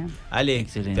bueno. Ale,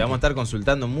 excelente. Te vamos a estar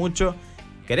consultando mucho.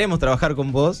 Queremos trabajar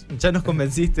con vos, ya nos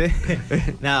convenciste.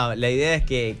 No, la idea es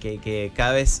que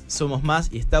cada vez somos más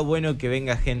y está bueno que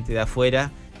venga gente de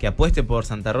afuera, que apueste por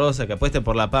Santa Rosa, que apueste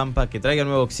por La Pampa, que traiga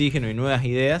nuevo oxígeno y nuevas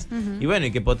ideas. Y bueno,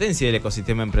 y que potencie el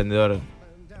ecosistema emprendedor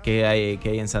que hay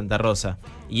en Santa Rosa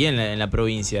y en la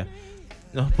provincia.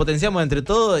 Nos potenciamos entre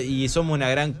todos y somos una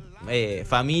gran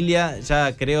familia.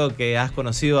 Ya creo que has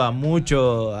conocido a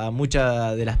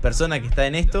muchas de las personas que están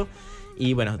en esto.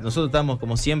 Y bueno, nosotros estamos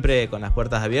como siempre con las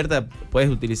puertas abiertas.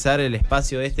 Puedes utilizar el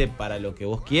espacio para lo que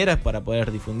vos quieras, para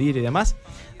poder difundir y demás.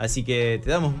 Así que te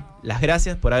damos las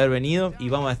gracias por haber venido y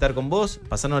vamos a estar con vos,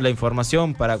 pasarnos la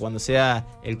información para cuando sea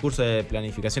el curso de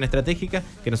planificación estratégica,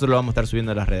 que nosotros lo vamos a estar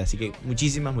subiendo a las redes. Así que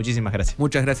muchísimas gracias.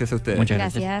 Muchas gracias a ustedes. Muchas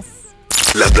gracias.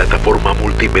 La plataforma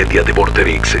multimedia de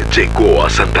Vorterix llegó a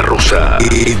Santa Rosa.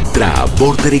 Entra a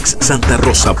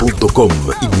vorterixsantarosa.com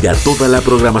y mira toda la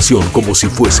programación como si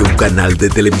fuese un canal de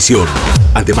televisión.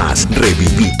 Además,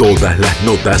 reviví todas las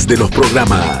notas de los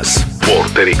programas.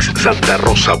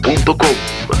 vorterixsantarosa.com,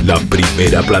 la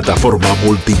primera plataforma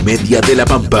multimedia de La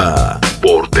Pampa.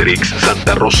 Vorterix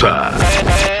Santa Rosa.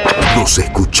 Nos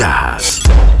escuchás,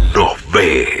 nos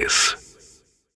ves.